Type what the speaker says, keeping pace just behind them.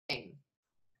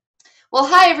Well,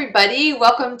 hi, everybody.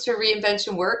 Welcome to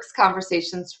Reinvention Works,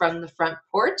 Conversations from the Front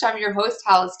Porch. I'm your host,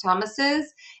 Hollis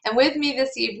Thomases, and with me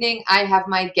this evening, I have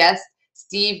my guest,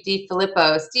 Steve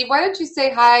diFilipo. Steve, why don't you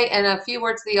say hi and a few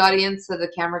words to the audience so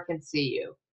the camera can see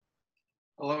you?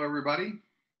 Hello, everybody.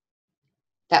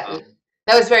 That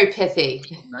was very pithy.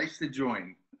 Nice to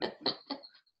join.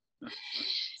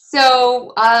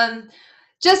 So,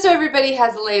 just so everybody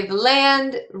has a lay of the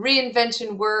land,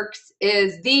 Reinvention Works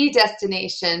is the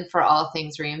destination for all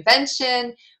things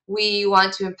reinvention. We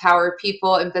want to empower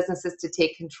people and businesses to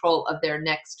take control of their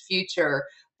next future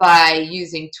by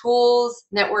using tools,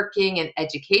 networking, and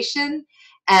education.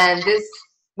 And this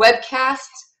webcast,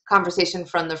 Conversation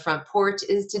from the Front Porch,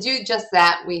 is to do just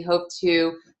that. We hope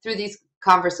to, through these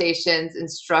conversations,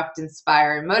 instruct,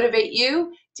 inspire, and motivate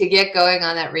you to get going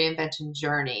on that reinvention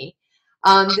journey.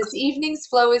 This evening's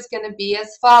flow is going to be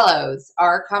as follows.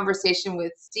 Our conversation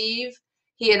with Steve,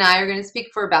 he and I are going to speak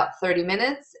for about 30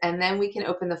 minutes, and then we can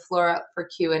open the floor up for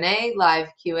Q&A, live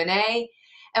Q&A,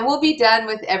 and we'll be done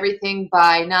with everything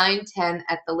by 9:10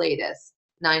 at the latest,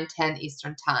 9:10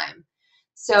 Eastern Time.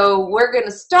 So we're going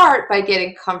to start by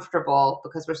getting comfortable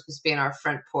because we're supposed to be on our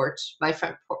front porch. My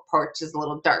front porch is a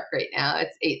little dark right now.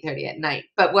 It's 8:30 at night.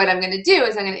 But what I'm going to do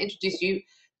is I'm going to introduce you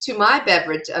to my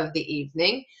beverage of the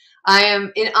evening. I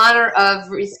am in honor of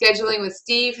rescheduling with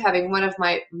Steve, having one of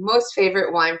my most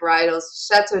favorite wine varietals,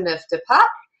 Châteauneuf-du-Pape.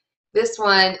 This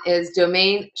one is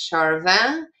Domaine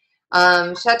Charvin.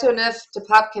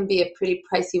 Châteauneuf-du-Pape can be a pretty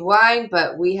pricey wine,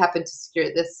 but we happen to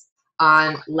secure this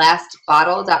on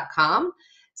lastbottle.com.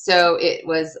 So it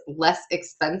was less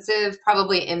expensive,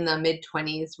 probably in the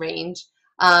mid-20s range.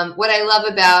 What I love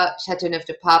about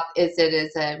Châteauneuf-du-Pape is it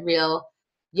is a real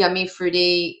yummy,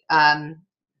 fruity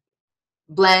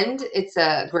blend. It's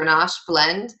a Grenache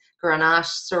blend,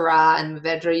 Grenache, Syrah, and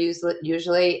Mourvedre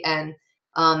usually. And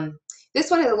this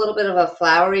one has a little bit of a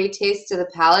flowery taste to the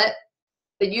palate,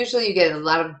 but usually you get a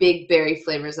lot of big berry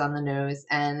flavors on the nose,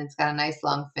 and it's got a nice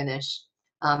long finish.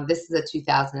 This is a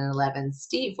 2011.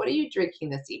 Steve, what are you drinking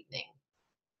this evening?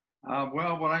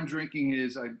 Well, what I'm drinking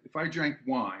is, if I drank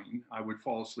wine, I would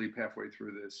fall asleep halfway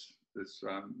through this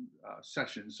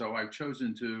session. So I've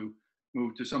chosen to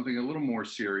move to something a little more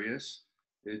serious.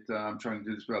 I'm trying to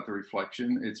do this without the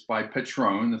reflection. It's by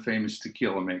Patron, the famous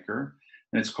tequila maker,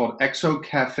 and it's called Exo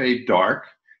Cafe Dark,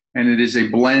 and it is a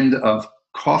blend of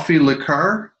coffee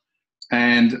liqueur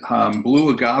and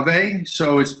blue agave.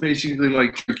 So it's basically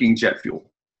like drinking jet fuel.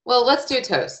 Well, let's do a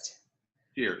toast.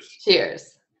 Cheers.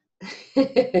 Cheers.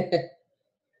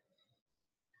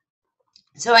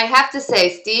 So I have to say,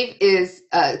 Steve is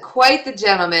quite the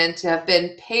gentleman to have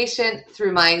been patient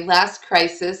through my last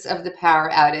crisis of the power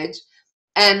outage.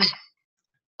 And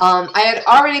I had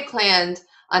already planned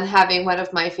on having one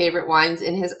of my favorite wines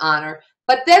in his honor.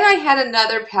 But then I had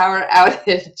another power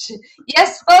outage.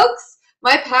 Yes, folks,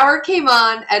 my power came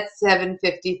on at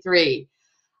 7:53.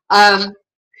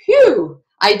 Phew!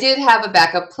 I did have a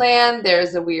backup plan.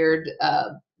 There's a weird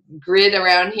grid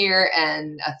around here,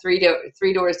 and three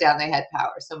doors down they had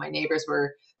power. So my neighbors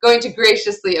were going to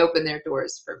graciously open their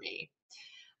doors for me.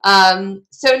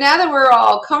 So now that we're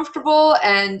all comfortable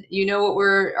and you know what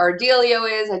our dealio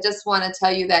is, I just want to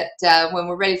tell you that when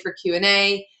we're ready for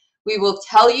Q&A, we will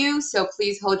tell you. So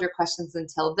please hold your questions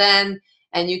until then.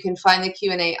 And you can find the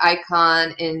Q&A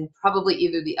icon in probably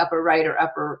either the upper right or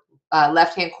upper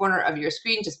left-hand corner of your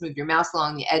screen. Just move your mouse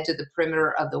along the edge of the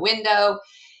perimeter of the window.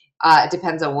 It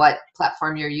depends on what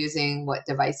platform you're using, what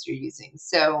device you're using.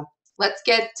 So let's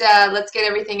get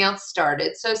everything else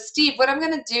started. So Steve, what I'm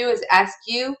going to do is ask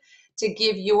you to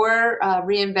give your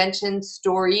reinvention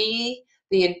story,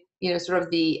 sort of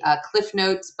the cliff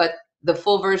notes, but the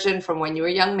full version from when you were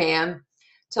a young man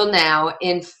till now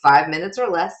in 5 minutes or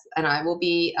less, and I will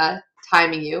be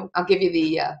timing you. I'll give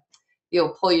you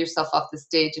you'll pull yourself off the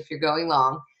stage if you're going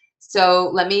long. So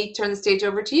let me turn the stage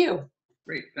over to you.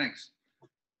 Great, thanks.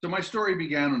 So my story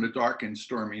began on a dark and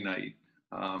stormy night.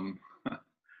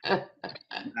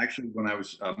 Actually, when I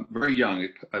was very young,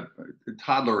 a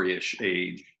toddler-ish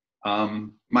age,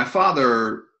 my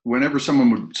father, whenever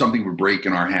something would break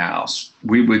in our house,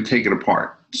 we would take it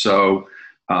apart. So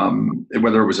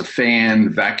whether it was a fan,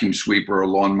 vacuum sweeper, a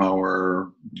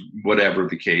lawnmower, whatever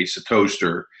the case, a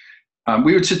toaster,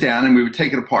 we would sit down and we would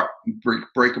take it apart,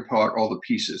 break apart all the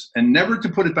pieces, and never to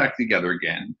put it back together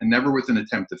again, and never with an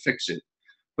attempt to fix it,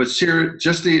 but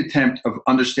just the attempt of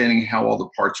understanding how all the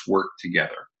parts work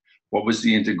together. What was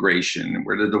the integration?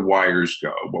 Where did the wires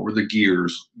go? What were the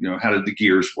gears? How did the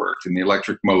gears work and the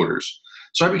electric motors?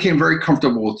 So I became very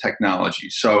comfortable with technology.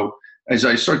 So as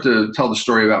I start to tell the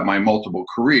story about my multiple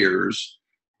careers,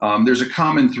 there's a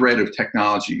common thread of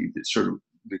technology that sort of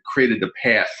created the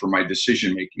path for my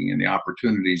decision making and the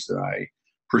opportunities that I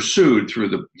pursued through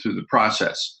the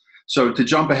process. So to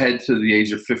jump ahead to the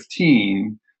age of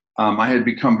 15, I had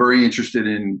become very interested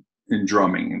in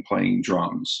drumming and playing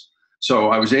drums. So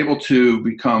I was able to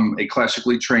become a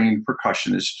classically trained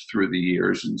percussionist through the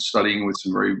years and studying with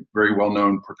some very, very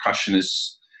well-known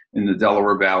percussionists in the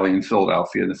Delaware Valley in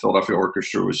Philadelphia. The Philadelphia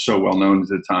Orchestra was so well-known at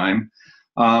the time.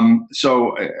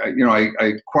 So I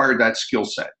acquired that skill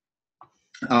set.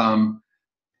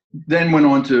 Then went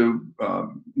on to,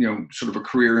 sort of a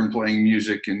career in playing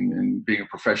music and being a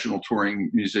professional touring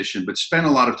musician, but spent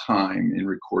a lot of time in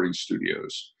recording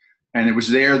studios. And it was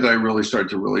there that I really started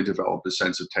to really develop a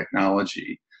sense of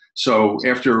technology. So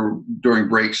during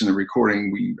breaks in the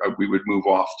recording, we would move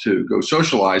off to go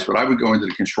socialize, but I would go into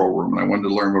the control room and I wanted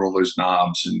to learn what all those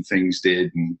knobs and things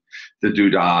did and the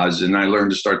doodahs. And I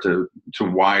learned to start to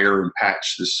wire and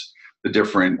patch the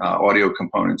different audio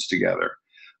components together.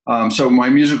 So my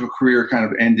musical career kind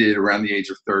of ended around the age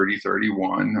of 30,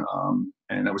 31.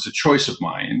 And that was a choice of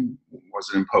mine. It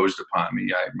wasn't imposed upon me.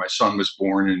 My son was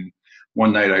born, and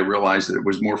one night I realized that it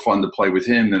was more fun to play with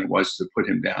him than it was to put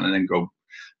him down and then go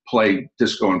play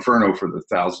Disco Inferno for the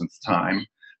 1000th time.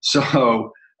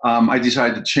 So I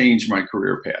decided to change my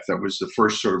career path. That was the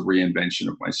first sort of reinvention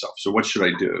of myself. So what should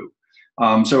I do?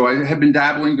 So I had been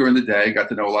dabbling during the day, got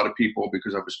to know a lot of people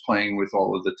because I was playing with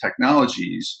all of the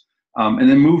technologies, and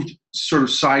then moved sort of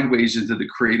sideways into the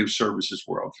creative services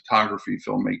world: photography,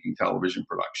 filmmaking, television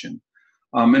production.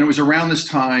 And it was around this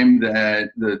time that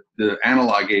the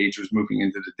analog age was moving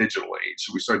into the digital age.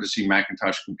 So we started to see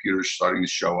Macintosh computers starting to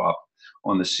show up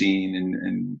on the scene.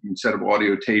 And instead of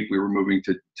audio tape, we were moving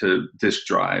to disk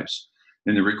drives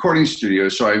in the recording studio.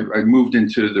 So I moved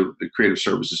into the creative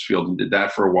services field and did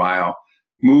that for a while,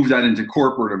 moved that into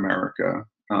corporate America,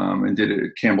 and did it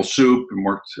at Campbell Soup, and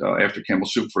worked after Campbell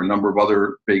Soup for a number of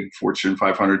other big Fortune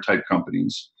 500 type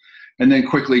companies. And then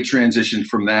quickly transitioned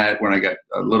from that when I got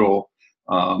a little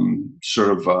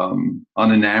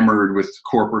unenamored with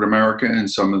corporate America and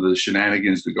some of the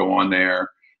shenanigans that go on there.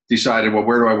 Decided, well,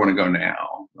 where do I want to go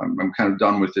now? I'm kind of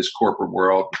done with this corporate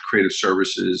world, creative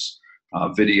services,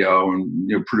 video,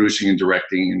 and producing and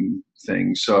directing and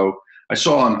things. So I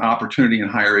saw an opportunity in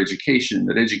higher education,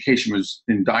 that education was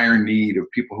in dire need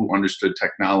of people who understood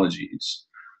technologies,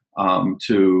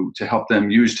 to help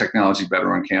them use technology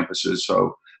better on campuses.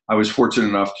 So I was fortunate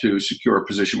enough to secure a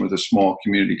position with a small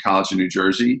community college in New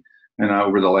Jersey. And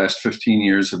over the last 15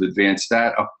 years have advanced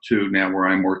that up to now where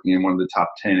I'm working in one of the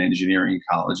top 10 engineering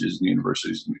colleges and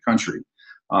universities in the country,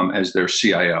 as their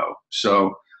CIO.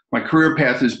 So my career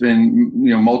path has been,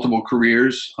 multiple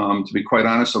careers. To be quite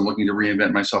honest, I'm looking to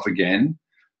reinvent myself again.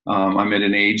 I'm at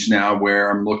an age now where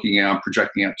I'm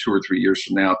projecting out 2 or 3 years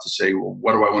from now to say, well,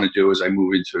 what do I want to do as I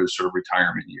move into sort of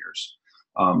retirement years?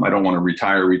 I don't want to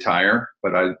retire,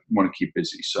 but I want to keep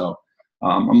busy. So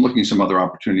I'm looking at some other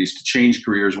opportunities to change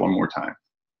careers one more time.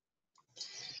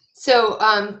 So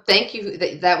thank you.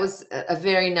 That was a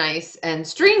very nice and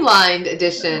streamlined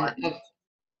edition of,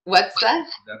 what's that?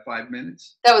 Is that 5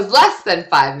 minutes? That was less than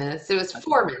 5 minutes. It was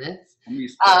 4 minutes.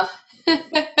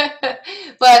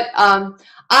 But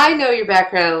I know your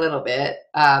background a little bit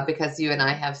because you and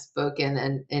I have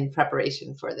spoken in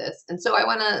preparation for this. And so I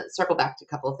want to circle back to a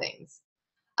couple of things.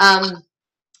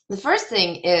 The first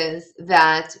thing is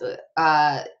that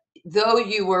though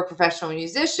you were a professional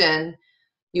musician,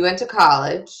 you went to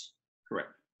college. Correct.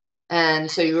 And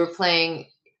so you were playing,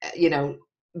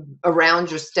 around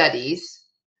your studies,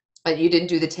 but you didn't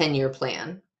do the 10-year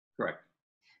plan. Correct.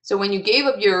 So when you gave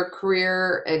up your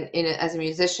career as a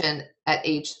musician at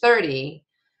age 30,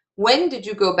 when did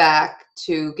you go back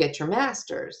to get your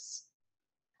master's?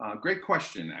 Great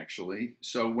question, actually.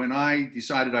 So when I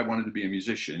decided I wanted to be a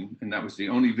musician, and that was the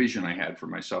only vision I had for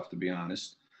myself, to be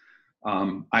honest,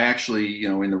 I actually,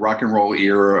 in the rock and roll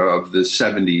era of the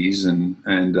 70s, and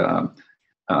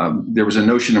there was a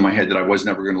notion in my head that I was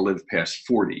never going to live past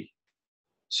 40.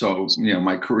 So,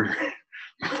 my career,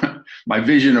 my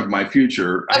vision of my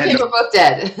future. Okay, we're both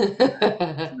dead.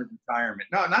 Retirement.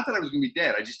 No, not that I was going to be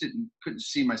dead. I just couldn't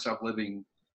see myself living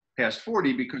past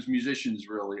 40, because musicians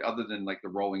really, other than like the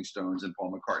Rolling Stones and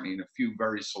Paul McCartney and a few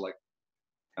very select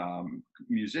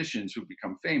musicians who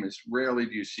become famous, rarely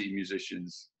do you see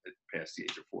musicians past the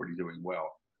age of 40 doing well.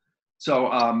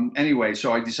 So anyway,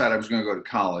 so I decided I was going to go to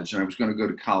college, and I was going to go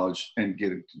to college and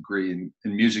get a degree in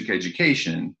music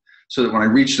education, so that when I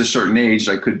reached a certain age,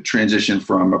 I could transition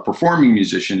from a performing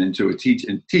musician into a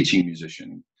teaching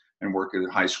musician and work at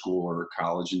a high school or a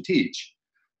college and teach.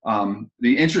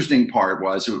 The interesting part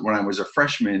was when I was a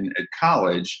freshman at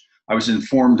college, I was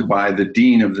informed by the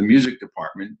dean of the music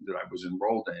department that I was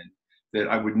enrolled in that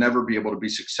I would never be able to be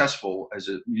successful as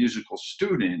a musical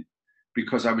student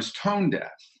because I was tone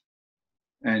deaf.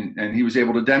 And he was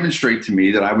able to demonstrate to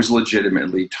me that I was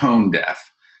legitimately tone deaf.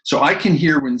 So I can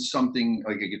hear when something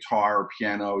like a guitar or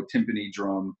piano, timpani,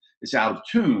 drum is out of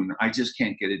tune. I just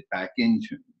can't get it back in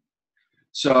tune.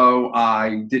 So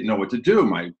I didn't know what to do.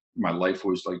 My life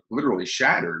was like literally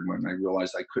shattered when I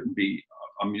realized I couldn't be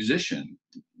a musician.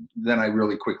 Then I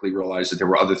really quickly realized that there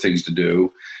were other things to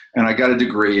do. And I got a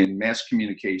degree in mass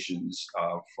communications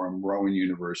from Rowan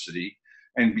University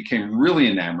and became really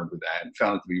enamored with that and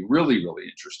found it to be really, really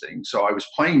interesting. So I was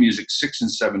playing music 6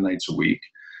 and 7 nights a week.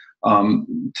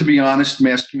 To be honest,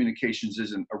 mass communications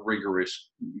isn't a rigorous,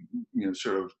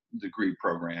 sort of degree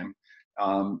program.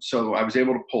 So I was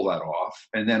able to pull that off.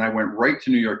 And then I went right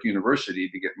to New York University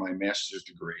to get my master's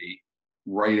degree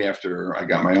right after I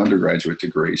got my undergraduate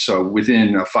degree. So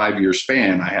within a 5-year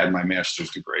span, I had my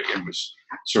master's degree and was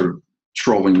sort of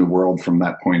trolling the world from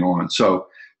that point on. So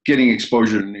getting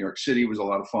exposure to New York City was a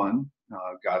lot of fun.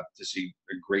 Got to see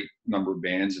a great number of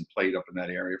bands and played up in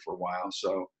that area for a while.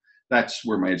 So that's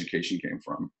where my education came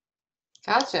from.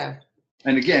 Gotcha.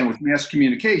 And again, with mass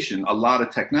communication, a lot of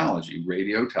technology,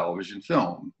 radio, television,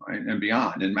 film, right, and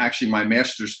beyond. And actually, my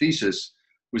master's thesis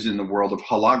was in the world of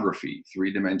holography,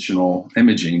 three-dimensional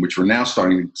imaging, which we're now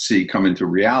starting to see come into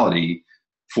reality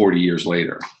 40 years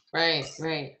later. Right,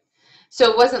 right.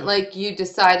 So it wasn't like you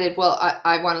decided, well,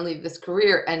 I want to leave this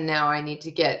career and now I need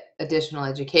to get additional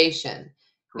education.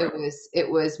 Correct. It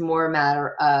was more a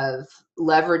matter of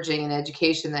leveraging an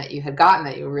education that you had gotten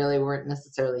that you really weren't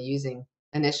necessarily using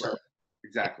initially. Right.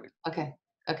 Exactly. Okay.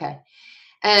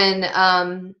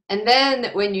 And then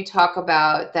when you talk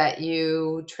about that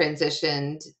you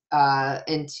transitioned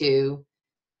into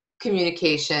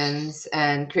communications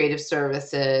and creative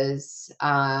services,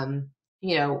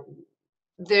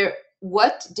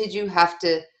 what did you have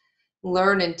to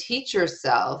learn and teach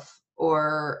yourself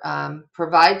or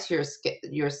provide to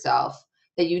yourself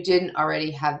that you didn't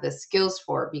already have the skills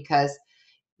for? Because,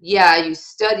 yeah, you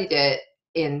studied it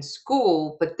in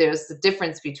school, but there's the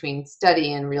difference between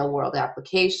study and real world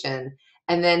application.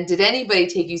 And then did anybody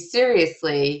take you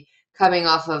seriously coming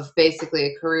off of basically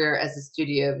a career as a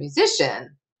studio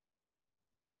musician?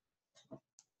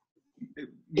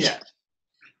 Yes,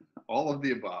 all of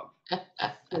the above.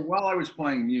 So while I was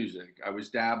playing music, I was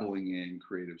dabbling in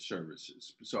creative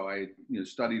services. So I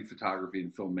studied photography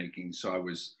and filmmaking. So I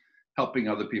was helping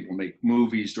other people make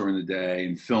movies during the day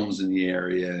and films in the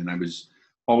area. And I was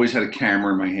always had a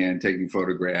camera in my hand taking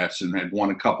photographs and had won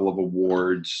a couple of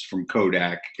awards from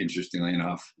Kodak, interestingly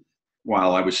enough,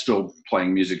 while I was still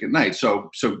playing music at night. So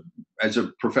as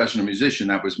a professional musician,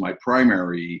 that was my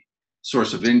primary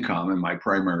source of income and my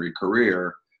primary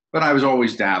career. But I was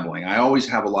always dabbling. I always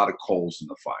have a lot of coals in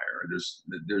the fire.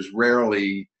 There's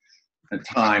rarely a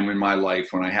time in my life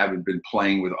when I haven't been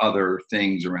playing with other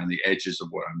things around the edges of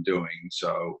what I'm doing.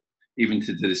 So even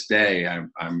to this day,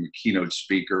 I'm a keynote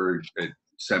speaker at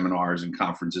seminars and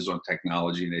conferences on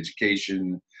technology and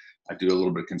education. I do a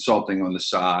little bit of consulting on the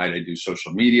side. I do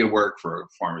social media work for a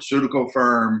pharmaceutical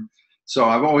firm. So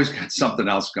I've always got something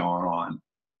else going on.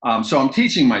 So I'm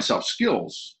teaching myself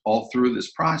skills all through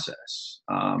this process.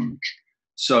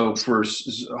 So for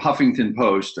Huffington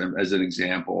Post, as an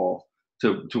example,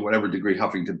 to whatever degree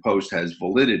Huffington Post has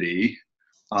validity,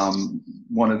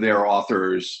 one of their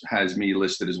authors has me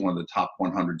listed as one of the top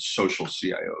 100 social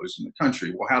CIOs in the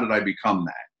country. Well, how did I become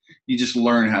that? You just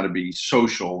learn how to be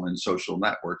social in social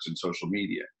networks and social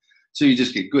media. So you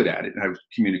just get good at it and have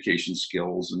communication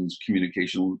skills and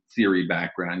communication theory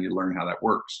background. You learn how that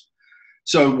works.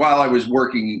 So while I was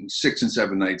working 6 and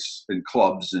 7 nights in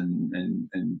clubs and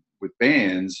with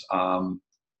bands,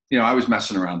 I was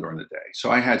messing around during the day. So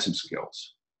I had some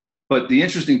skills. But the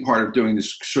interesting part of doing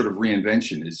this sort of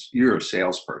reinvention is you're a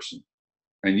salesperson.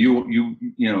 And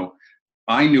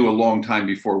I knew a long time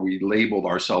before we labeled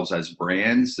ourselves as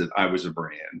brands that I was a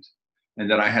brand and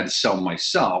that I had to sell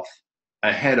myself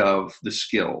ahead of the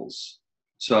skills.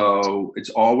 So it's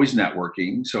always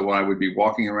networking. So I would be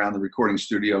walking around the recording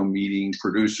studio, meeting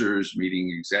producers,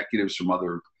 meeting executives from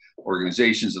other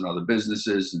organizations and other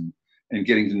businesses, and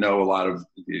getting to know a lot of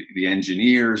the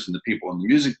engineers and the people in the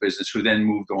music business who then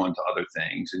moved on to other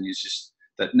things. And it's just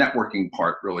that networking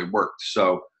part really worked.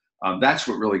 So that's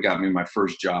what really got me my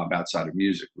first job outside of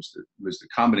music was the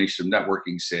combination of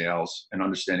networking, sales, and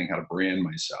understanding how to brand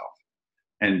myself.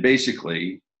 And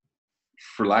basically,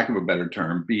 for lack of a better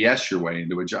term, BS your way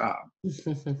into a job.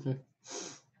 So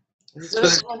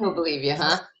someone who'll believe you,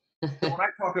 huh? So when I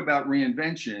talk about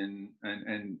reinvention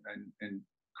and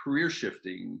career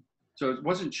shifting, So it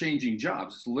wasn't changing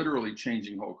jobs. It's literally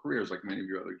changing whole careers, like many of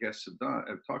your other guests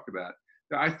have talked about.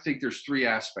 I think there's three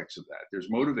aspects of that. There's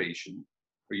motivation.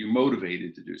 Are you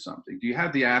motivated to do something? Do you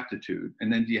have the aptitude?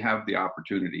 And then do you have the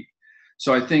opportunity?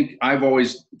 So I think I've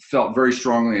always felt very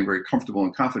strongly and very comfortable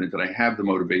and confident that I have the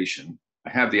motivation.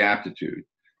 I have the aptitude.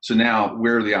 So now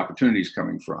where are the opportunities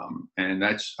coming from? And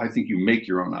that's, I think you make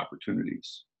your own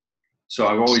opportunities. So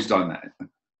I've always done that.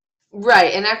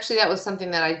 Right. And actually that was something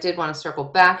that I did want to circle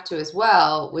back to as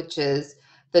well, which is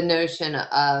the notion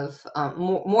of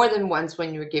more than once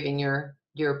when you were giving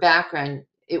your background,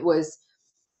 it was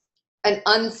an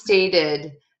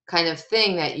unstated kind of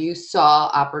thing that you saw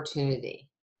opportunity.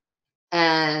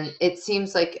 And it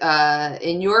seems like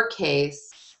in your case,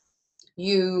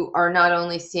 you are not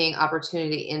only seeing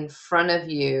opportunity in front of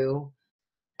you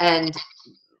and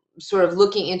sort of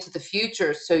looking into the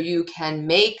future so you can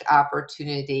make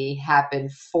opportunity happen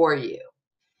for you.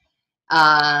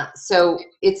 So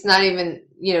it's not even,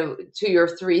 to your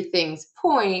three things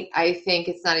point, I think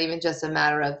it's not even just a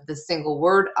matter of the single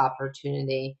word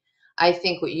opportunity. I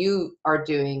think what you are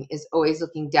doing is always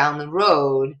looking down the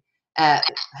road at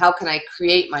how can I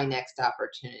create my next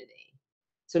opportunity.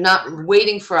 So not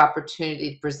waiting for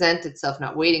opportunity to present itself,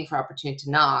 not waiting for opportunity to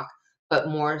knock, but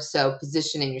more so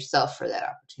positioning yourself for that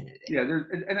opportunity. Yeah,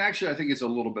 and actually I think it's a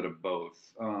little bit of both.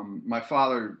 My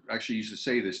father actually used to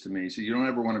say this to me. So you don't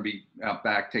ever want to be out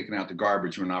back taking out the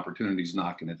garbage when opportunity's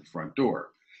knocking at the front door.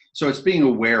 So it's being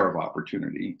aware of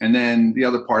opportunity. And then the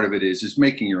other part of it is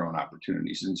making your own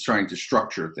opportunities and trying to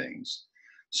structure things.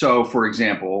 So for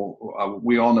example,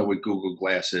 we all know what Google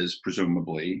Glass is,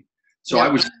 presumably. So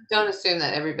yeah, don't assume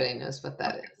that everybody knows what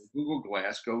that is. Google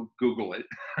Glass, go Google it.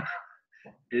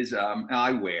 Is an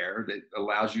eyewear that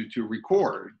allows you to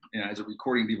record, and has a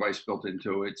recording device built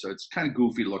into it. So it's kind of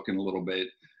goofy looking a little bit,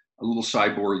 a little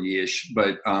cyborg-ish,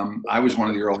 but I was one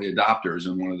of the early adopters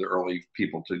and one of the early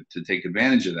people to take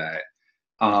advantage of that.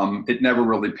 It never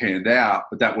really panned out,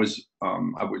 but that was,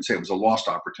 I wouldn't say it was a lost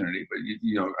opportunity, but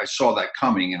I saw that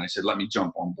coming and I said, let me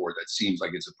jump on board. That seems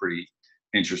like it's a pretty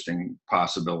interesting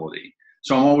possibility.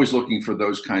 So I'm always looking for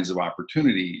those kinds of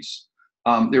opportunities.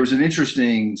 There was an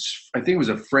interesting, I think it was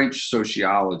a French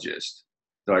sociologist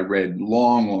that I read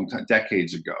long time,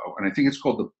 decades ago. And I think it's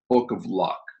called The Book of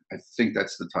Luck. I think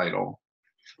that's the title.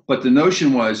 But the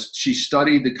notion was she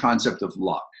studied the concept of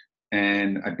luck.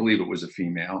 And I believe it was a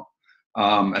female.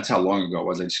 That's how long ago it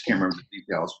was. I just can't remember the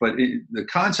details. But the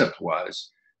concept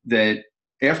was that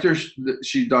after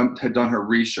she had done her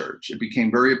research, it became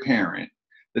very apparent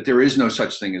that there is no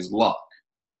such thing as luck.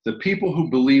 The people who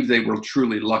believed they were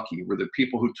truly lucky were the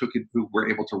people who were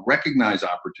able to recognize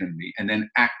opportunity and then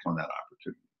act on that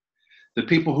opportunity. The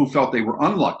people who felt they were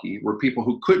unlucky were people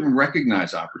who couldn't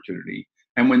recognize opportunity,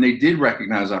 and when they did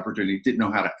recognize opportunity, didn't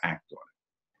know how to act on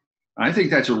it. And I think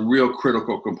that's a real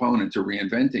critical component to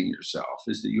reinventing yourself,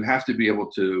 is that you have to be able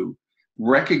to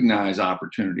recognize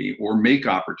opportunity or make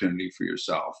opportunity for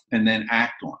yourself and then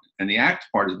act on it. And the act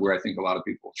part is where I think a lot of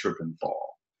people trip and fall.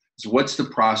 So what's the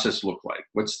process look like?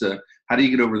 How do you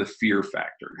get over the fear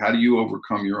factor? How do you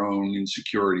overcome your own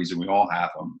insecurities? And we all have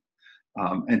them.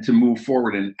 And to move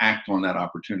forward and act on that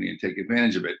opportunity and take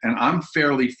advantage of it. And I'm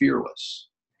fairly fearless.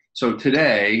 So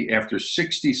today, after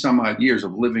 60 some odd years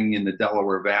of living in the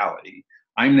Delaware Valley,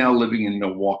 I'm now living in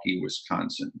Milwaukee,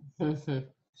 Wisconsin. Mm-hmm.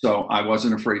 So I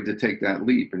wasn't afraid to take that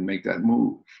leap and make that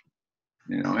move.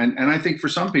 And I think for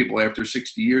some people, after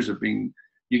 60 years of being,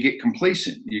 you get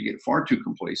complacent. You get far too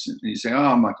complacent, and you say, "Oh,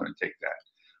 I'm not going to take that."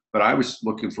 But I was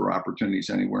looking for opportunities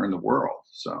anywhere in the world.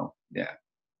 So, yeah.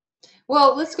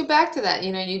 Well, let's go back to that.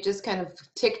 You just kind of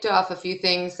ticked off a few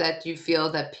things that you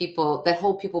feel that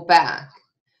hold people back.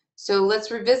 So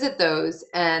let's revisit those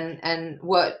and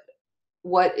what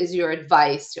is your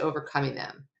advice to overcoming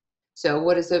them? So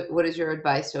what is your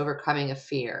advice to overcoming a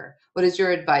fear? What is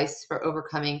your advice for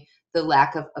overcoming the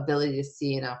lack of ability to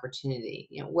see an opportunity?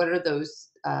 What are those?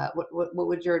 What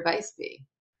would your advice be?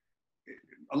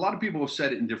 A lot of people have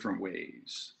said it in different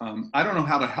ways. I don't know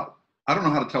how to help. I don't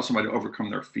know how to tell somebody to overcome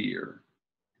their fear,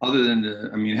 other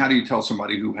than how do you tell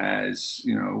somebody who has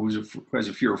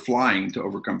a fear of flying to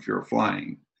overcome fear of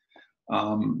flying?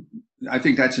 I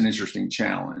think that's an interesting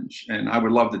challenge, and I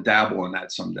would love to dabble in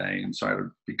that someday. And so I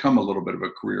would become a little bit of a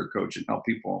career coach and help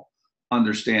people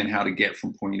understand how to get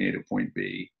from point A to point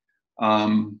B.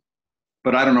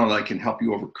 But I don't know that I can help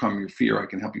you overcome your fear. I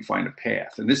can help you find a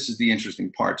path. And this is the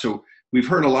interesting part. So we've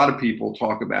heard a lot of people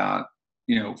talk about,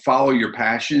 follow your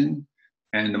passion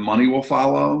and the money will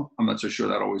follow. I'm not so sure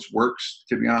that always works,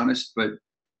 to be honest, but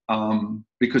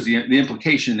because the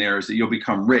implication there is that you'll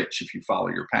become rich if you follow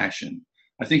your passion.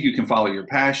 I think you can follow your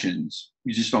passions,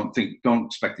 You just don't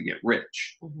expect to get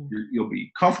rich. Mm-hmm. You'll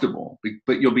be comfortable,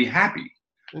 but you'll be happy.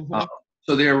 Mm-hmm.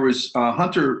 So there was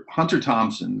Hunter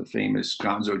Thompson, the famous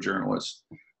gonzo journalist.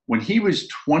 When he was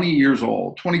 22 years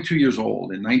old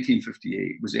in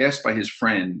 1958, was asked by his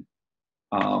friend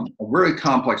a really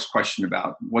complex question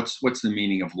about what's the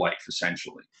meaning of life,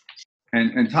 essentially.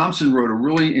 And Thompson wrote a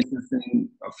really interesting,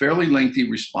 a fairly lengthy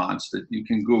response that you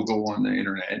can Google on the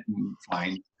internet and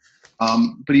find.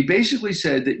 But he basically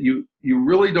said that you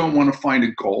really don't want to find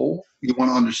a goal. You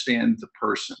want to understand the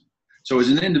person. So as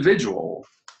an individual,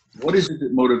 what is it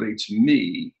that motivates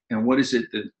me, and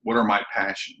what are my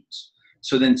passions?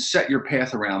 So then set your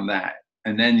path around that,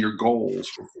 and then your goals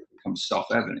will become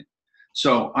self-evident.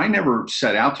 So I never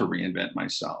set out to reinvent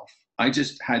myself. I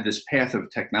just had this path of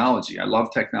technology. I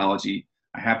love technology.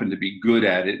 I happen to be good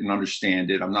at it and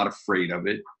understand it. I'm not afraid of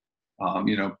it.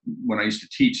 When I used to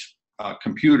teach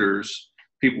computers,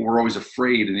 people were always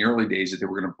afraid in the early days that they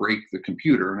were going to break the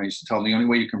computer. And I used to tell them the only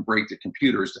way you can break the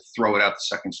computer is to throw it out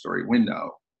the second-story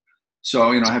window. So,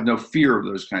 I have no fear of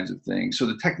those kinds of things. So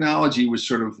the technology was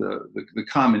sort of the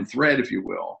common thread, if you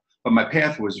will. But my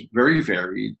path was very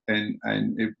varied, and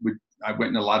I went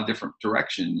in a lot of different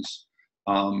directions.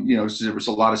 So there was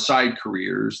a lot of side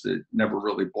careers that never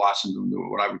really blossomed into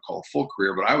what I would call a full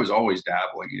career, but I was always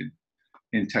dabbling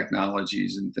in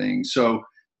technologies and things. So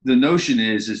the notion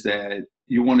is that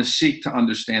you want to seek to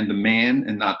understand the man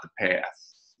and not the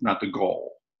path, not the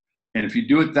goal. And if you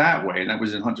do it that way, and that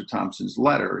was in Hunter Thompson's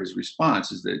letter, his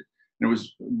response is that it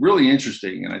was really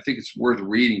interesting, and I think it's worth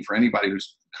reading for anybody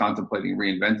who's contemplating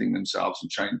reinventing themselves and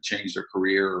trying to change their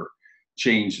career or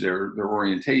change their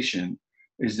orientation,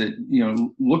 is that,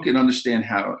 look and understand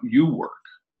how you work.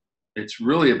 It's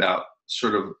really about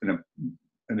sort of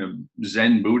in a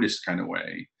Zen Buddhist kind of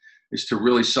way, is to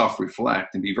really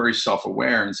self-reflect and be very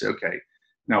self-aware and say, okay,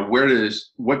 now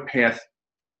what path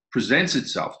presents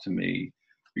itself to me,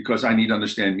 because I need to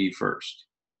understand me first.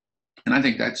 And I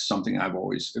think that's something I've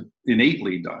always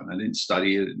innately done. I didn't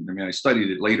study it. I mean, I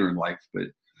studied it later in life, but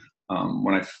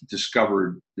when I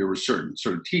discovered there were certain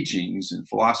sort of teachings and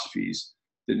philosophies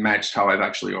that matched how I've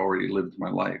actually already lived my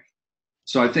life.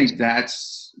 So I think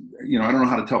that's, I don't know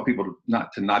how to tell people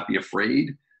to not be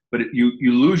afraid, but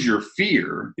you lose your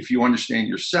fear if you understand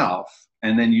yourself,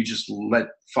 and then you just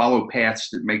follow paths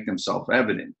that make themselves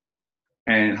evident.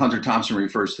 And Hunter Thompson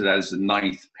refers to that as the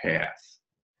ninth path.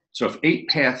 So if 8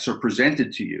 paths are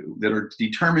presented to you that are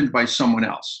determined by someone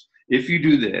else, if you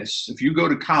do this, if you go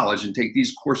to college and take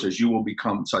these courses, you will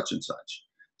become such and such.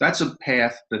 That's a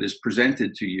path that is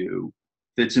presented to you,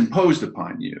 that's imposed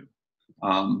upon you.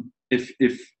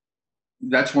 If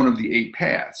that's one of the 8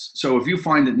 paths. So if you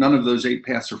find that none of those 8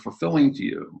 paths are fulfilling to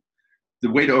you, the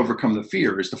way to overcome the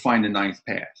fear is to find the 9th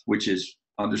path, which is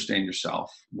understand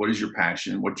yourself. What is your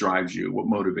passion? What drives you? What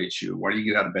motivates you? Why do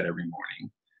you get out of bed every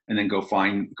morning? And then go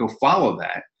follow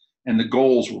that, and the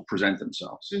goals will present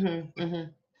themselves. Mm-hmm, mm-hmm.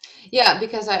 Yeah,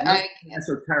 because I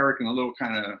esoteric and a little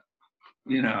kind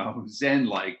of,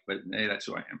 Zen-like, but hey, that's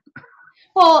who I am.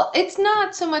 Well, it's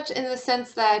not so much in the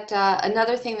sense that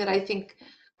another thing that I think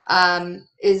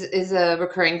is a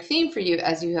recurring theme for you,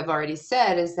 as you have already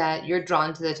said, is that you're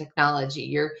drawn to the technology.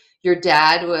 Your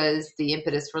dad was the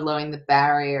impetus for lowering the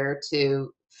barrier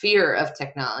to fear of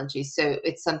technology. So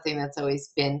it's something that's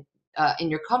always been in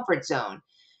your comfort zone.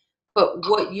 But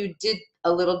what you did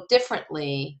a little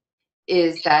differently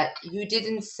is that you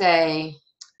didn't say,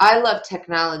 I love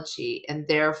technology, and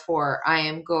therefore I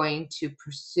am going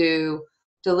to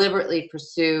deliberately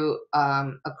pursue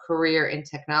a career in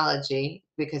technology,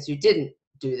 because you didn't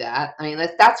do that. I mean,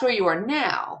 that's where you are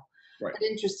now. Right. But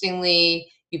interestingly,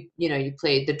 you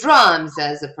played the drums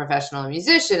as a professional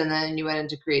musician, and then you went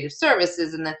into creative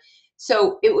services, and then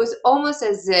so it was almost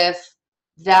as if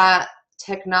that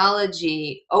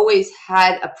technology always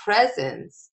had a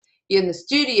presence. In the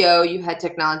studio, you had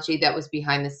technology that was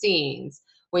behind the scenes.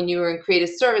 When you were in creative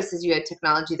services, you had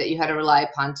technology that you had to rely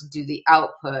upon to do the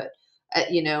output,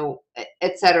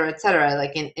 et cetera,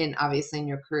 like in obviously in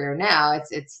your career now,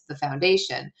 it's the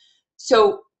foundation.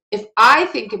 So if I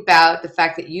think about the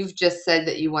fact that you've just said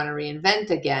that you want to reinvent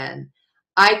again,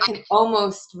 I can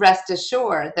almost rest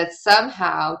assured that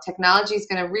somehow technology is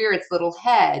going to rear its little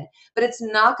head, but it's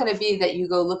not going to be that you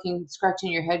go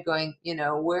scratching your head going,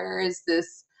 where is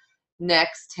this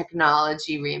next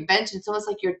technology reinvention? It's almost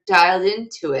like you're dialed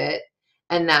into it,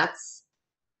 and that's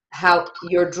how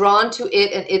you're drawn to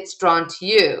it, and it's drawn to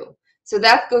you. So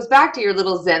that goes back to your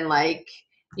little Zen-like,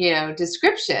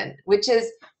 description, which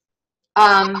is,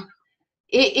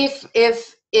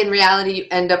 if in reality you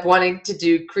end up wanting to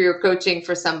do career coaching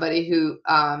for somebody who,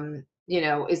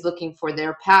 is looking for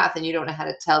their path, and you don't know how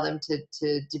to tell them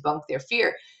to debunk their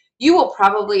fear, you will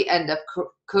probably end up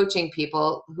coaching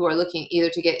people who are looking either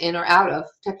to get in or out of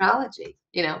technology.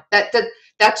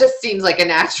 That just seems like a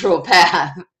natural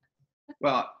path.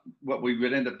 Well, what we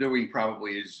would end up doing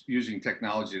probably is using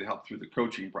technology to help through the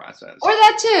coaching process. Or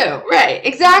that too, right?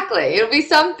 Exactly. It'll be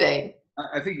something.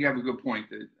 I think you have a good point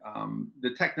that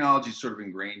the technology is sort of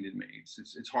ingrained in me.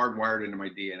 It's hardwired into my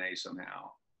DNA somehow.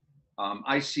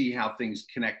 I see how things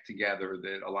connect together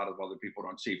that a lot of other people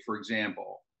don't see. For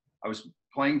example, I was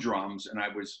playing drums and I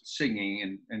was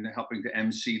singing and helping to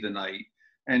MC the night.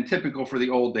 And typical for the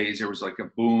old days, there was like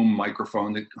a boom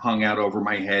microphone that hung out over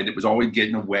my head. It was always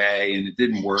getting away and it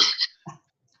didn't work.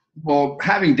 Well,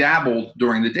 having dabbled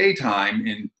during the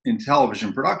daytime in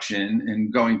television production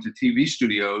and going to TV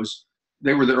studios,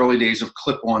 they were the early days of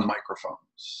clip-on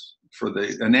microphones for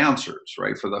the announcers,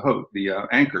 right? For the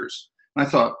anchors. And I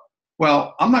thought,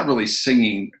 well, I'm not really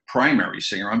singing primary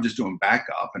singer. I'm just doing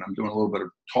backup and I'm doing a little bit of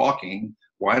talking.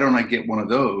 Why don't I get one of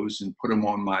those and put them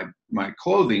on my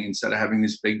clothing instead of having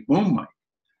this big boom mic?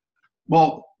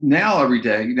 Well, now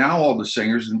all the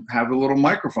singers have a little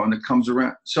microphone that comes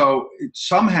around. So it's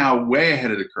somehow way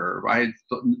ahead of the curve.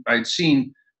 I'd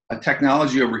seen a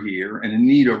technology over here and a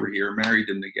need over here, married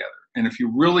them together. And if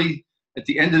you really, at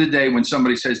the end of the day, when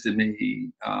somebody says to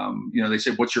me, they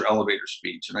say, what's your elevator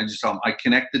speech? And I just tell them, I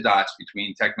connect the dots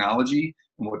between technology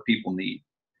and what people need.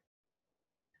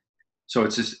 So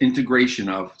it's this integration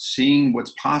of seeing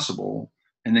what's possible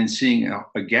and then seeing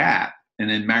a gap and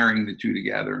then marrying the two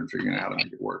together and figuring out how to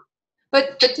make it work.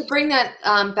 But to bring that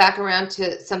back around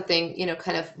to something,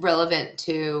 kind of relevant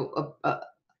to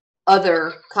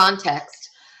other context,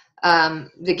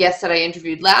 the guest that I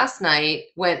interviewed last night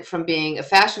went from being a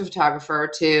fashion photographer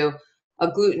to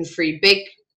a gluten-free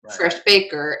fresh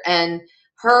baker. And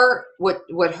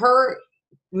what her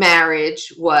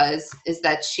marriage is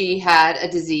that she had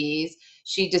a disease.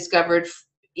 She discovered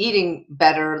eating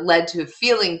better led to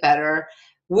feeling better.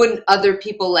 Wouldn't other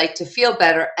people like to feel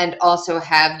better and also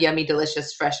have yummy,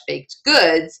 delicious, fresh baked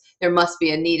goods? There must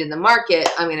be a need in the market.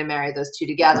 I'm going to marry those two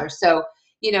together. So,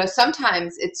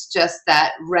 sometimes it's just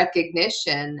that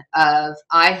recognition of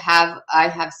I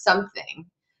have something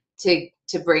to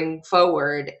bring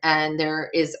forward, and there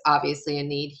is obviously a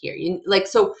need here.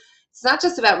 So it's not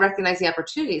just about recognizing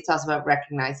opportunity, it's also about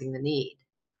recognizing the need.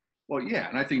 Well, yeah,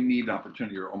 and I think need and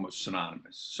opportunity are almost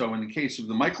synonymous. So in the case of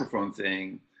the microphone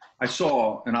thing, I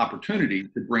saw an opportunity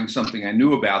to bring something I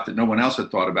knew about that no one else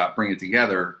had thought about, bring it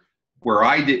together. Where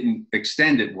I didn't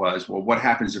extend it was, well, what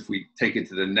happens if we take it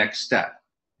to the next step?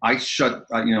 I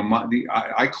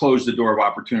closed the door of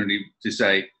opportunity to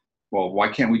say, well, why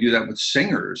can't we do that with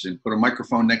singers and put a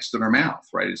microphone next to their mouth,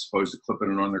 right, as opposed to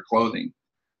clipping it on their clothing?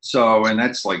 So, and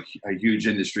that's like a huge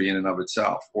industry in and of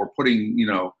itself. Or putting,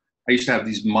 I used to have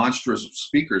these monstrous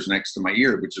speakers next to my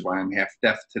ear, which is why I'm half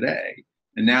deaf today.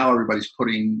 And now everybody's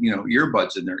putting,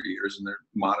 earbuds in their ears and their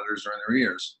monitors are in their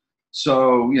ears.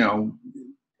 So,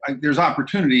 there's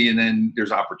opportunity and then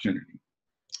there's opportunity.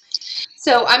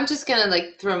 So I'm just going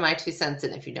to throw my 2 cents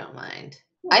in if you don't mind.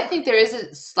 I think there is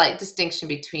a slight distinction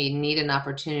between need and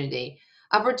opportunity.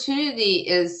 Opportunity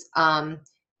is, to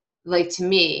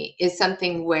me, is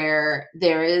something where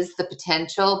there is the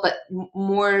potential, but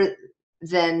more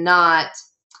than not,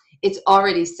 it's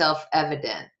already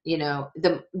self-evident.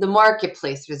 The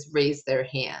marketplace has raised their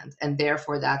hand, and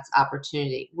therefore that's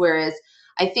opportunity. Whereas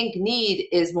I think need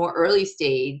is more early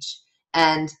stage,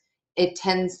 and it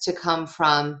tends to come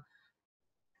from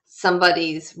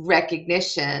somebody's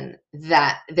recognition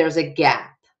that there's a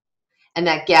gap, and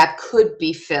that gap could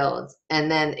be filled. And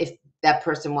then if that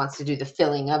person wants to do the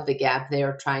filling of the gap,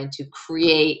 they're trying to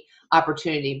create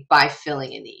opportunity by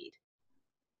filling a need.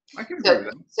 I can agree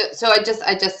with that. So I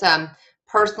just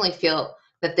personally feel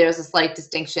that there's a slight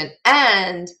distinction.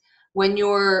 And when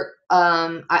you're,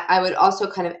 I would also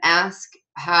kind of ask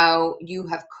how you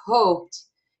have coped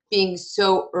being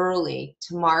so early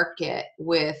to market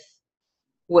with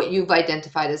what you've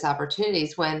identified as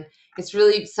opportunities when it's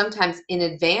really sometimes in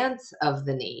advance of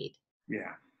the need.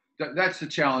 Yeah, that's the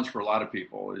challenge for a lot of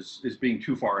people is being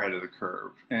too far ahead of the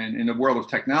curve. And in the world of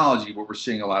technology, what we're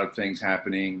seeing a lot of things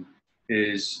happening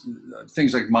is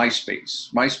things like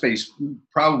MySpace. MySpace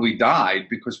probably died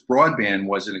because broadband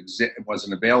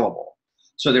wasn't available.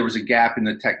 So there was a gap in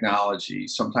the technology.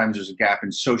 Sometimes there's a gap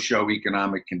in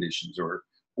socio-economic conditions or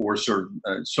sort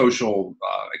of social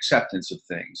acceptance of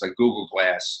things. Like Google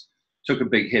Glass took a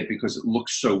big hit because it looked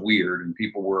so weird and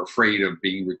people were afraid of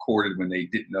being recorded when they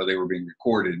didn't know they were being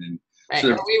recorded. And right.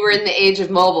 So we were in the age of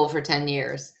mobile for 10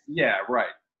 years. Yeah, right.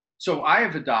 So I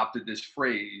have adopted this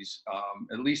phrase,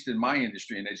 at least in my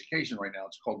industry in education right now,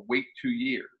 it's called wait 2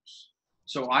 years.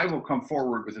 So I will come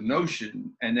forward with a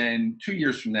notion, and then 2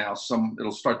 years from now,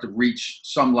 it'll start to reach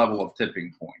some level of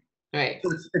tipping point. Right.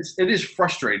 So it is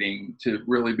frustrating to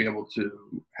really be able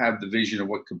to have the vision of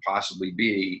what could possibly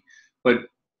be, but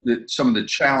some of the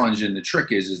challenge and the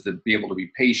trick is to be able to be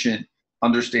patient,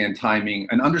 understand timing,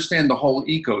 and understand the whole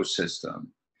ecosystem.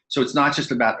 So it's not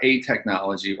just about a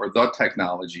technology or the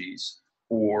technologies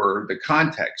or the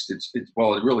context. It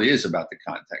really is about the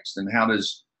context and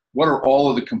what are all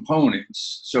of the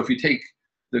components. So if you take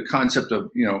the concept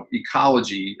of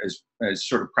ecology as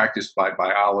sort of practiced by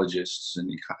biologists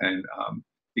and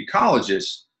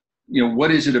ecologists, what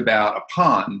is it about a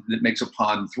pond that makes a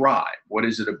pond thrive? What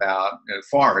is it about a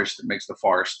forest that makes the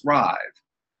forest thrive?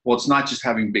 Well, it's not just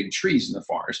having big trees in the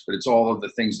forest, but it's all of the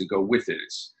things that go with it.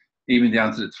 It's even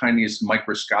down to the tiniest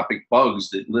microscopic bugs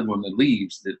that live on the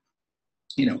leaves that,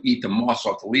 eat the moss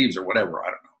off the leaves or whatever, I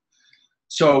don't know.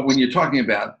 So when you're talking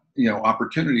about,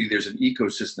 opportunity, there's an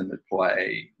ecosystem at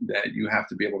play that you have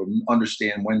to be able to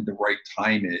understand when the right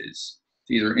time is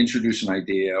to either introduce an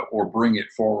idea or bring it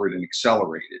forward and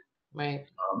accelerate it. Right.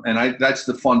 That's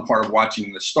the fun part of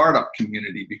watching the startup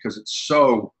community, because it's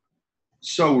so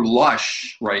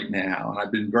lush right now. And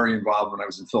I've been very involved when I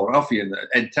was in Philadelphia in the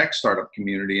ed tech startup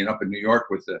community, and up in New York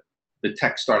with the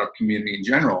tech startup community in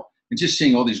general, and just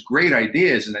seeing all these great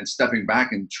ideas and then stepping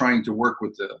back and trying to work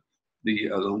with the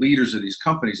leaders of these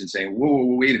companies and saying, whoa,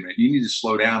 wait a minute, you need to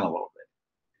slow down a little bit.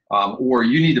 Or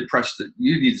you need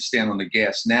to stand on the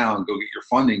gas now and go get your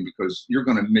funding because you're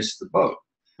going to miss the boat.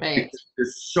 Right. Because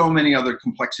there's so many other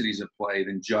complexities at play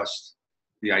than just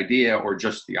the idea or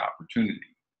just the opportunity.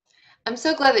 I'm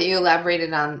so glad that you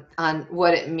elaborated on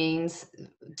what it means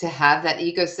to have that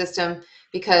ecosystem,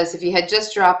 because if you had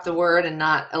just dropped the word and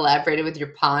not elaborated with your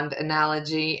pond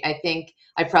analogy, I think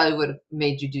I probably would have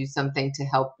made you do something to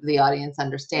help the audience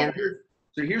understand.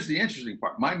 So here's the interesting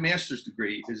part. My master's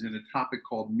degree is in a topic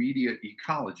called media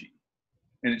ecology.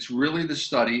 And it's really the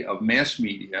study of mass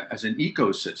media as an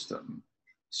ecosystem.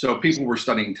 So people were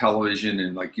studying television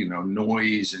and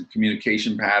noise and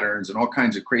communication patterns and all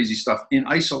kinds of crazy stuff in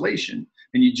isolation.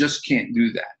 And you just can't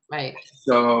do that. Right.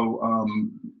 So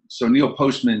Neil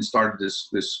Postman started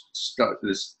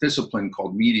this discipline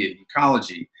called media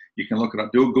ecology. You can look it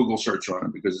up, do a Google search on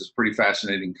it, because it's a pretty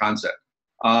fascinating concept.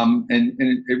 And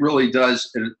it really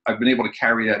does. I've been able to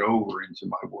carry that over into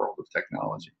my world of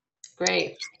technology.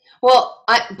 Great. Well,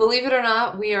 believe it or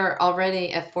not, we are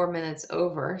already at 4 minutes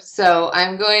over. So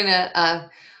I'm going to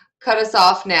cut us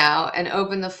off now and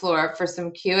open the floor for some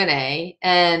Q&A.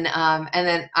 And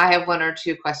then I have 1 or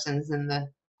 2 questions in the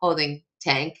holding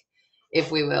tank,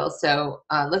 if we will. So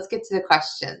let's get to the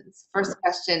questions. First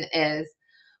question is,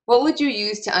 what would you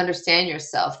use to understand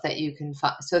yourself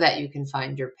so that you can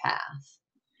find your path?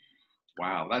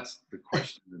 Wow, that's the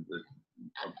question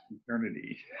of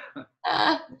eternity.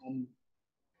 I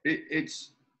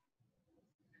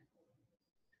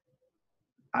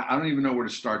don't even know where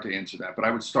to start to answer that, but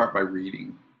I would start by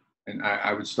reading. And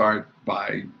I would start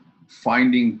by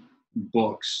finding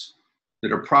books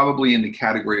that are probably in the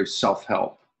category of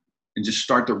self-help and just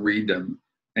start to read them.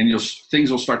 And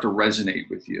things will start to resonate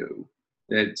with you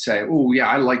that say, oh yeah,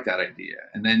 I like that idea.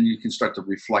 And then you can start to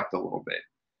reflect a little bit.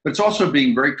 But it's also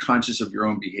being very conscious of your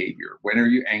own behavior. When are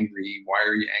you angry? Why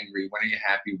are you angry? When are you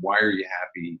happy? Why are you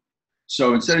happy?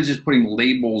 So instead of just putting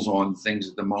labels on things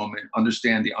at the moment,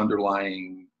 understand the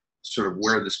underlying sort of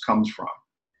where this comes from.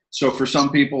 So for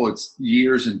some people, it's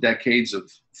years and decades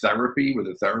of therapy with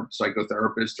a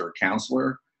psychotherapist or a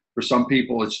counselor. For some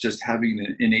people, it's just having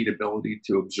an innate ability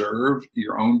to observe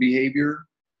your own behavior.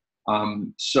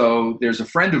 So there's a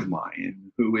friend of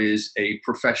mine who is a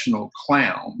professional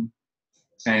clown,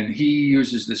 and he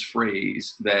uses this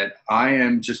phrase that I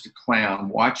am just a clown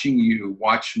watching you,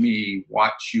 watch me,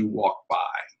 watch you walk by.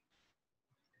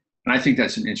 And I think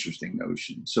that's an interesting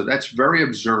notion. So that's very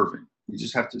observant. You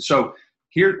just have to, so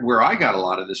here, where I got a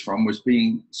lot of this from was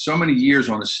being so many years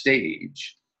on a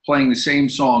stage, playing the same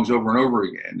songs over and over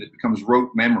again. It becomes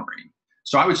rote memory.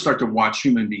 So I would start to watch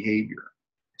human behavior.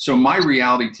 So my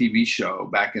reality TV show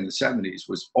back in the 70s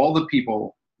was all the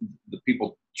people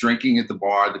drinking at the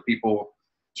bar, the people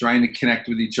trying to connect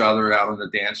with each other out on the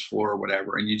dance floor or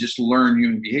whatever. And you just learn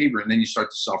human behavior, and then you start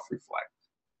to self-reflect.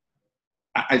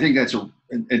 I think it's an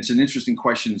interesting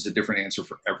question. It's a different answer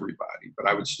for everybody, but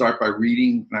I would start by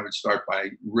reading, and I would start by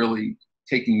really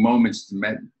taking moments to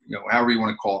however you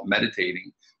want to call it,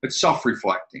 meditating, but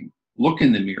self-reflecting. Look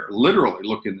in the mirror, literally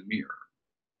look in the mirror,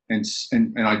 and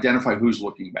identify who's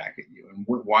looking back at you, and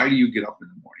why do you get up in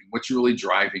the morning? What's really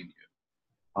driving you?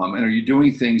 And are you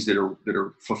doing things that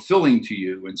are fulfilling to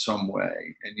you in some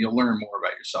way? And you'll learn more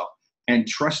about yourself. And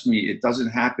trust me, it doesn't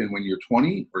happen when you're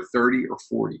 20 or 30 or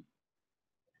 40.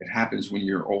 It happens when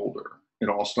you're older. It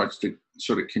all starts to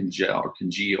sort of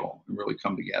congeal and really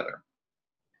come together.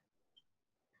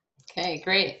 Okay,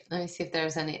 great. Let me see if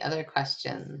there's any other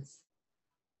questions.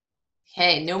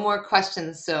 Okay, no more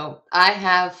questions. So I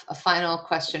have a final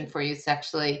question for you. It's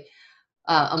actually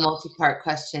a multi-part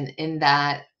question in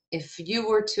that if you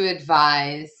were to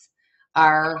advise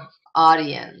our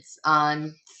audience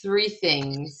on 3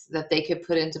 things that they could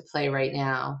put into play right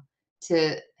now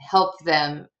to help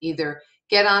them either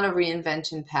get on a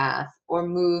reinvention path or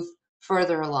move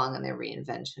further along on their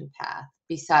reinvention path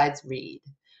besides read,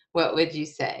 what would you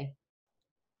say?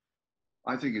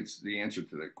 I think it's the answer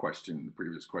to that question. The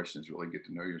previous question is really get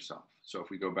to know yourself. So if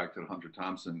we go back to the Hunter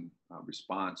Thompson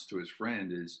response to his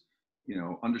friend is,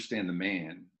 understand the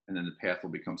man, and then the path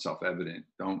will become self-evident.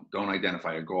 Don't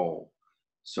identify a goal.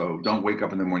 So don't wake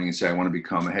up in the morning and say, I want to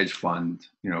become a hedge fund,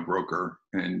 broker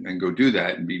and go do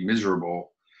that and be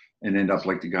miserable and end up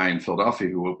like the guy in Philadelphia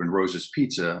who opened Rosa's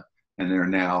Pizza and they're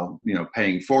now,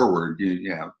 paying forward.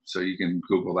 So you can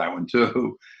Google that one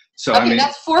too. So okay,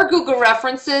 that's 4 Google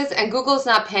references, and Google's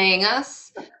not paying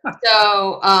us.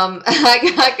 So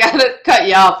I gotta cut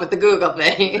you off with the Google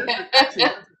thing. Actually,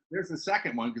 there's the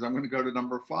second one because I'm going to go to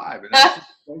number 5, and that's just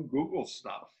Google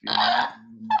stuff.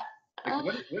 Like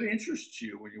what interests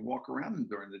you when you walk around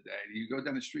during the day? Do you go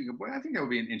down the street and go, boy, I think that would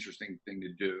be an interesting thing to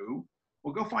do.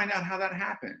 Well, go find out how that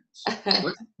happens.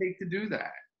 What's it take to do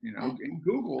that? And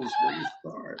Google is where you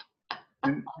start.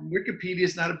 And Wikipedia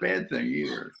is not a bad thing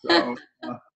either. So.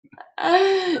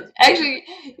 Actually,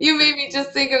 you made me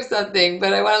just think of something,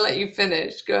 but I want to let you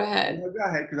finish. Go ahead. Well, go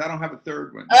ahead, because I don't have a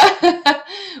third one.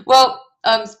 Well,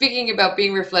 speaking about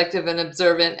being reflective and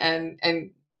observant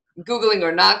and Googling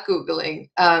or not Googling,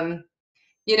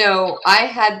 I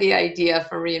had the idea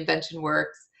for Reinvention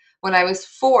Works when I was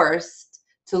forced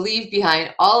to leave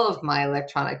behind all of my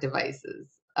electronic devices.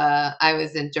 I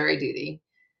was in jury duty,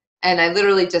 and I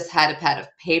literally just had a pad of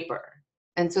paper.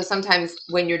 And so sometimes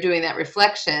when you're doing that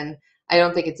reflection, I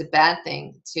don't think it's a bad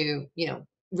thing to,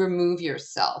 remove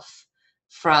yourself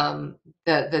from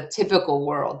the typical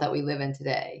world that we live in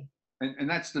today. And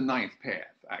that's the 9th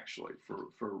path, actually,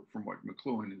 from what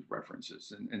McLuhan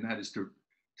references. And that is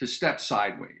to step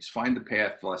sideways, find the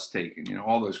path less taken,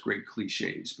 all those great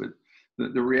cliches. But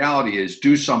the reality is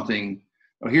do something.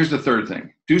 Oh, here's the third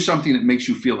thing. Do something that makes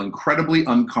you feel incredibly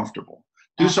uncomfortable.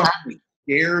 Do something that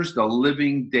scares the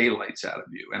living daylights out of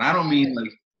you. And I don't mean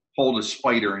like hold a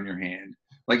spider in your hand.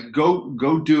 Like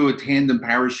go do a tandem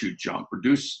parachute jump or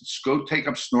go take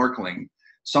up snorkeling.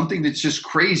 Something that's just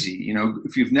crazy.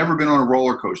 If you've never been on a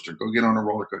roller coaster, go get on a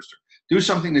roller coaster. Do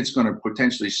something that's going to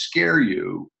potentially scare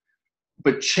you,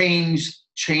 but change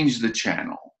the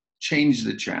channel. Change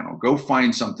the channel. Go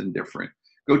find something different.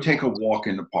 Go take a walk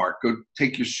in the park. Go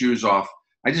take your shoes off.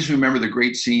 I just remember the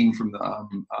great scene from the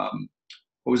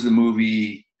what was the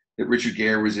movie that Richard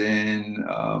Gere was in?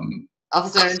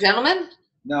 Officer and Gentleman?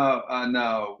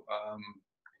 No.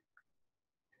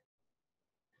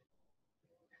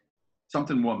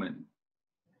 Something Woman.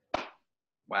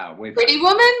 Wow. Pretty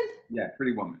Woman? Yeah,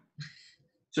 Pretty Woman.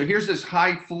 So here's this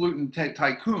highfalutin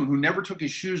tycoon who never took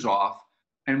his shoes off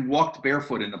and walked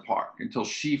barefoot in the park until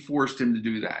she forced him to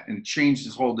do that and changed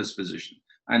his whole disposition.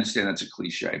 I understand that's a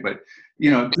cliche, but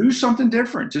do something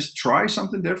different. Just try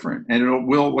something different, and it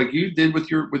will, like you did with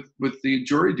the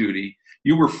jury duty.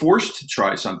 You were forced to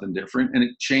try something different, and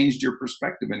it changed your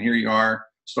perspective. And here you are,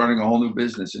 starting a whole new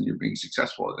business, and you're being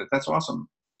successful at it. That's awesome.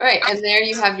 Right, and there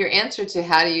you have your answer to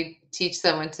how do you teach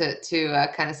someone to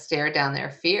kind of stare down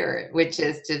their fear, which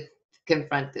is to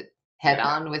confront it head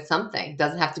on with something. It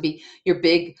doesn't have to be your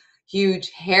big,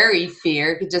 huge, hairy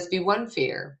fear. It could just be one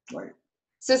fear. Right.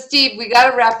 So Steve, we got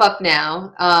to wrap up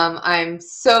now. I'm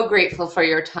so grateful for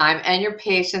your time and your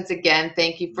patience again.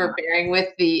 Thank you for bearing with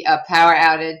the power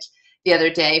outage the other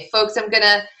day. Folks, I'm going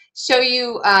to show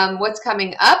you what's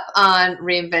coming up on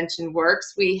Reinvention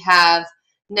Works. We have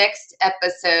next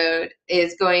episode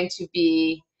is going to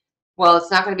be, well, it's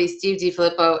not going to be Steve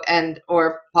diFilipo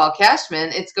or Paul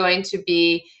Cashman. It's going to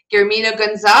be Guillermina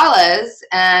Gonzalez,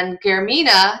 and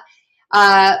Guillermina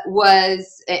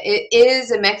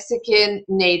is a Mexican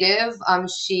native.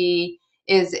 She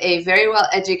is a very well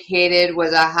educated,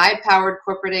 was a high-powered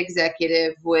corporate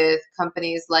executive with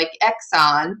companies like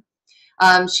Exxon.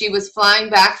 She was flying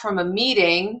back from a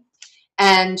meeting,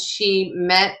 and she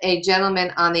met a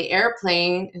gentleman on the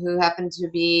airplane who happened to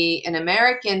be an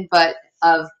American, but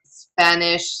of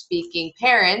Spanish-speaking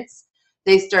parents,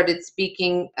 they started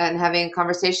speaking and having a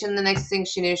conversation. The next thing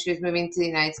she knew, she was moving to the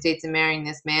United States and marrying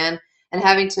this man and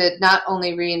having to not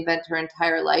only reinvent her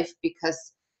entire life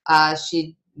because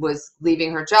she was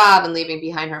leaving her job and leaving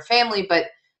behind her family, but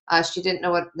she didn't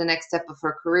know what the next step of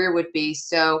her career would be.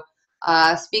 So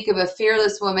speak of a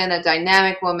fearless woman, a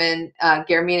dynamic woman.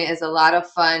 Germina is a lot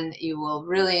of fun. You will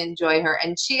really enjoy her.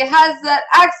 And she has that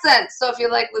accent. So if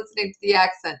you like listening to the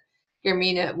accent,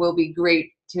 Germina will be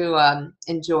great to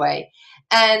enjoy.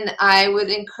 And I would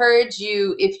encourage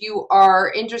you, if you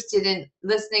are interested in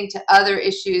listening to other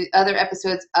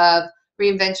episodes of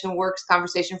Reinvention Works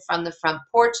Conversation from the Front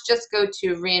Porch, just go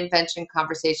to Reinvention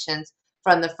Conversations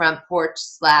from the Front Porch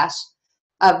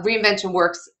Reinvention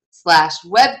Works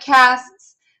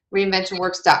 /webcasts,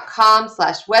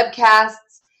 reinventionworks.com/webcasts.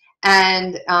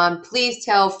 And please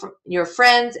tell your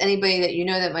friends, anybody that you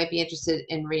know that might be interested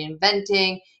in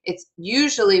reinventing. It's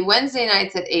usually Wednesday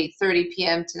nights at 8:30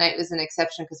 p.m. Tonight was an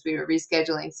exception because we were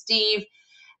rescheduling Steve.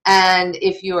 And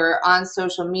if you're on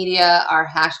social media, our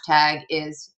hashtag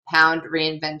is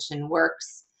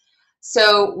 #ReinventionWorks.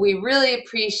 So we really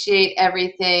appreciate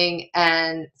everything.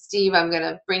 And Steve, I'm going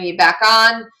to bring you back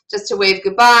on just to wave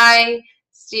goodbye.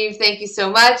 Steve, thank you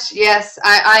so much. Yes,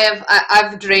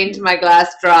 I've drained my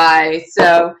glass dry.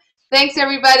 So thanks,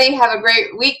 everybody. Have a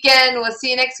great weekend. We'll see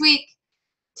you next week.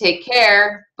 Take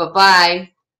care.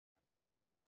 Bye-bye.